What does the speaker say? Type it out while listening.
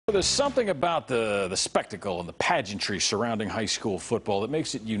There's something about the spectacle and the pageantry surrounding high school football that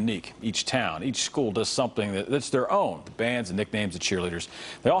makes it unique. Each town, each school does something that's their own. The bands, the nicknames, the cheerleaders,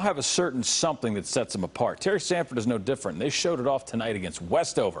 they all have a certain something that sets them apart. Terry Sanford is no different. They showed it off tonight against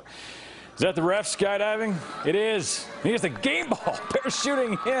Westover. Is that the ref skydiving? It is. Here's the game ball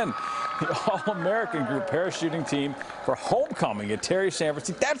parachuting in. The All-American group parachuting team for homecoming at Terry Sanford.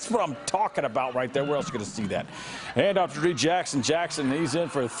 See, that's what I'm talking about right there. Where else are you going to see that? And off to Jackson. Jackson, he's in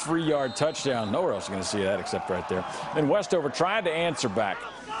for a 3-yard touchdown. Nowhere else are you going to see that except right there. And Westover trying to answer back.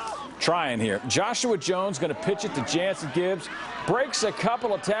 Trying here. Joshua Jones going to pitch it to Jansen Gibbs. Breaks a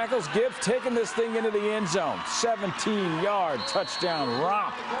couple of tackles. Gibbs taking this thing into the end zone. 17-yard touchdown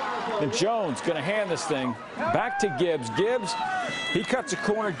romp. And Jones going to hand this thing back to Gibbs. Gibbs, he cuts a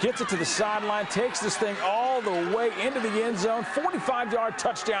corner, gets it to the sideline, takes this thing all the way into the end zone. 45-yard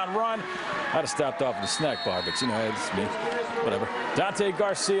touchdown run. I'd have stopped off at the snack bar, but you know, it's me. Whatever. Dante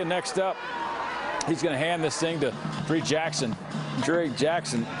Garcia next up. He's going to hand this thing to Jackson.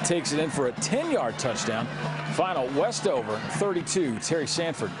 Jackson takes it in for a 10-yard touchdown. Final Westover 32, Terry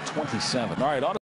Sanford 27. All right.